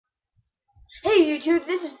Hey YouTube,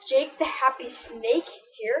 this is Jake the Happy Snake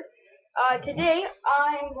here. Today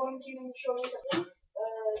I'm going to show you something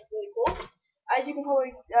really cool. As you can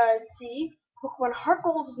probably see, Pokemon Heart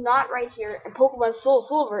Gold is not right here, and Pokemon Soul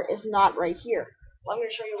Silver is not right here. Well, I'm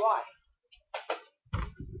going to show you why.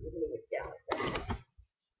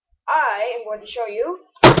 I am going to show you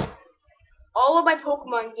all of my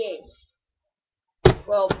Pokemon games.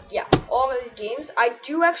 Well, yeah, all of these games. I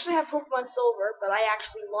do actually have Pokemon Silver, but I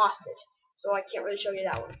actually lost it, so I can't really show you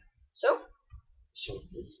that one. So, show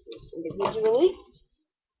this individually.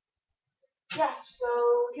 Yeah, so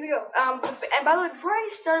here we go. And by the way, before I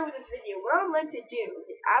start with this video, what I would like to do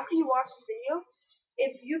is after you watch this video,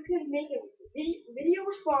 if you could make a video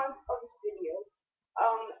response of this video,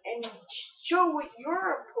 and show what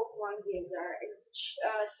your Pokemon games are, and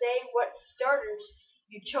say what starters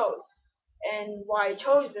you chose and why you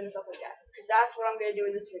chose them and stuff like that, because that's what I'm gonna do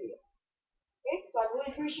in this video. Okay, so I'd really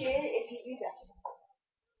appreciate it if you do that.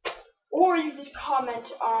 Or you just comment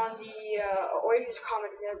on the, or you just comment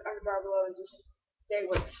in the bar below and just say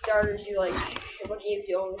what starters you like, and what games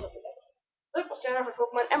you own, and stuff like that. So we'll start off with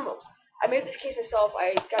Pokemon Emerald. I made this case myself.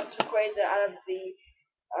 I got some Rayquaza out of the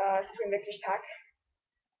Supreme Victor's pack.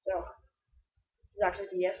 So, this is actually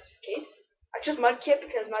the yes case. I chose Mudkip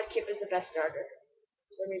because Mudkip is the best starter,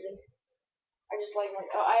 for some reason. I just like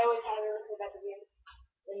Mudkip. I always have it so at the game.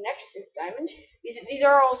 The next is Diamond. These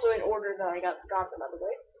are also in order that I got them, by the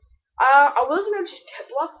way. I was going to choose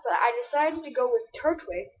Piplup, but I decided to go with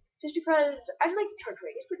Turtwig just because I like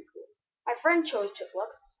Turtwig. It's pretty cool. My friend chose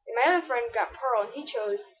Piplup, and my other friend got Pearl, and he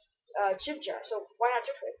chose Chimchar. So why not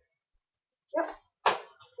Turtwig? Yep.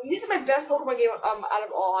 Well, these are my best Pokemon game out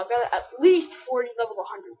of all. I've got at least 40 level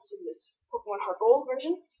 100s in this Pokemon Heart Gold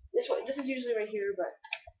version. This is usually right here, but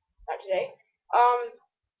not today.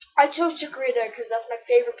 I chose Chikorita because that's my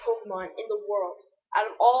favorite Pokemon in the world. Out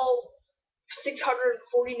of all 649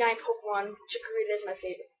 Pokemon, Chikorita is my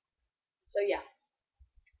favorite. So yeah,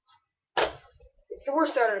 it's the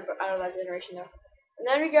worst starter out of that generation though. And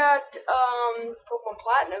then we got Pokemon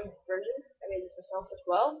Platinum version. I made this myself as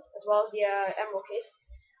well as the Emerald case.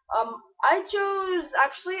 I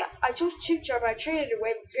chose Chimchar, but I traded it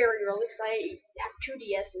away very early because I have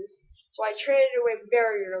 2DSs, so I traded it away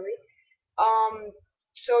very early.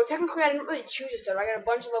 So technically I didn't really choose a starter. I got a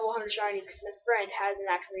bunch of level 100 shinies because my friend has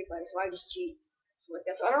an actual anybody, so I just cheat. So like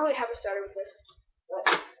that. So I don't really have a starter with this, but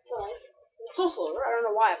it's nice. It's Soul Silver. I don't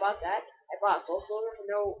know why I bought that. I bought Soul Silver for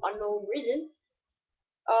no unknown reason.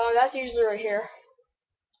 That's usually right here.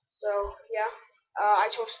 So yeah.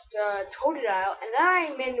 I chose Totodile, and then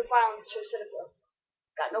I made a new file and chose Cyndaquil.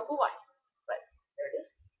 Got no clue why, but there it is.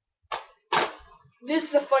 This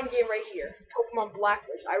is a fun game right here. Pokemon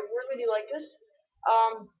Blacklist. I really do like this.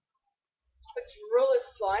 It's really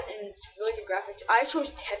fun and it's really good graphics. I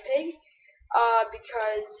chose Tepig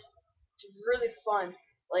because it's really fun.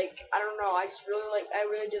 Like I don't know, I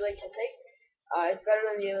really do like Tepig. It's better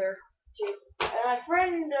than the other two.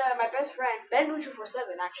 And my best friend, Ben247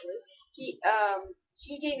 actually, he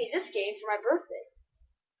gave me this game for my birthday.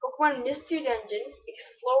 Pokemon Mystery Dungeon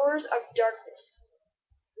Explorers of Darkness.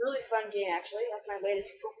 Really fun game actually. That's my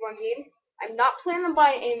latest Pokemon game. I'm not planning on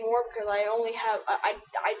buying any more because I only have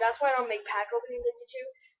that's why I don't make pack openings on YouTube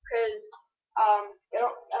because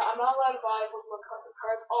I'm not allowed to buy Pokemon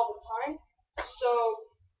cards all the time. So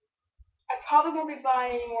I probably won't be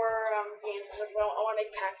buying any more games because I want to make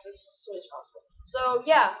packs as soon as possible. So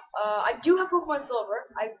yeah, I do have Pokemon Silver.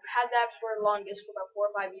 I've had that for the longest, for about 4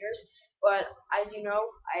 or 5 years. But as you know,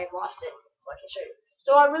 I have lost it. So I can show you.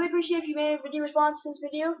 So I really appreciate if you made a video response to this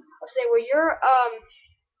video of say where you're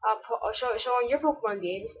showing your Pokemon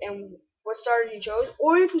games and what starters you chose,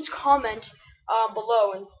 or you can just comment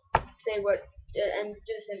below and say what and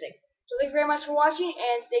do the same thing. So thank you very much for watching,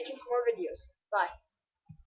 and stay tuned for more videos.